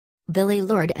Billie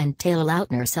Lourd and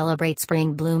Lautner celebrate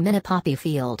spring bloom in a poppy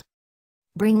field.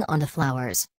 Bring on the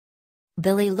flowers.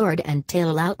 Billie Lourd and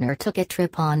Lautner took a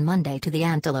trip on Monday to the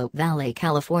Antelope Valley,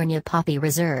 California Poppy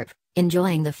Reserve,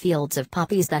 enjoying the fields of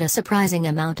poppies that a surprising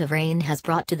amount of rain has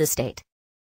brought to the state.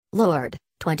 Lourd,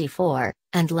 24,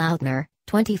 and Lautner,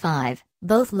 25,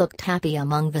 both looked happy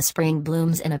among the spring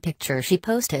blooms in a picture she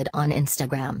posted on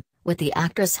Instagram, with the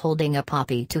actress holding a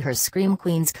poppy to her Scream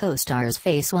Queens co-star's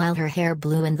face while her hair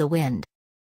blew in the wind.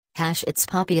 "It's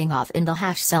poppying off in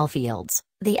the cell fields,"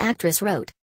 the actress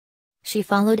wrote. She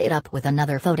followed it up with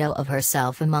another photo of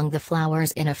herself among the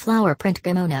flowers in a flower print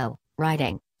kimono,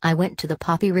 writing, "I went to the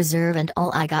poppy reserve and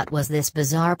all I got was this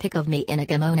bizarre pic of me in a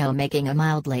kimono making a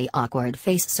mildly awkward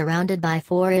face surrounded by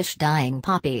 4-ish dying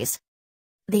poppies."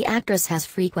 The actress has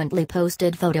frequently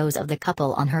posted photos of the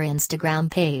couple on her Instagram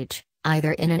page,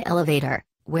 either in an elevator,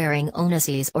 wearing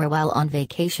onesies, or while on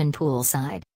vacation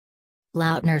poolside.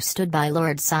 Lautner stood by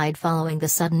Lourd's side following the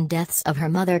sudden deaths of her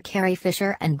mother Carrie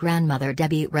Fisher and grandmother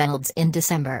Debbie Reynolds in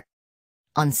December.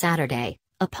 On Saturday,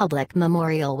 a public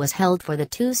memorial was held for the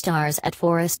two stars at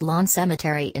Forest Lawn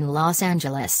Cemetery in Los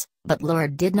Angeles, but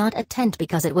Lourd did not attend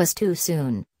because it was too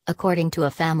soon, according to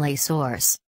a family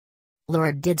source.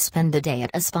 Lourd did spend the day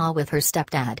at a spa with her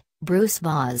stepdad, Bruce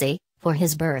Bozzi, for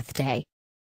his birthday.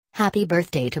 "Happy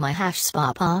birthday to my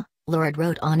spa pa," Lourd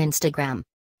wrote on Instagram.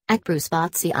 "At Bruce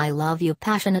Bozzi I love you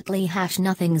passionately.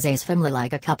 Nothing's as family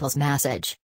like a couple's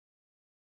message."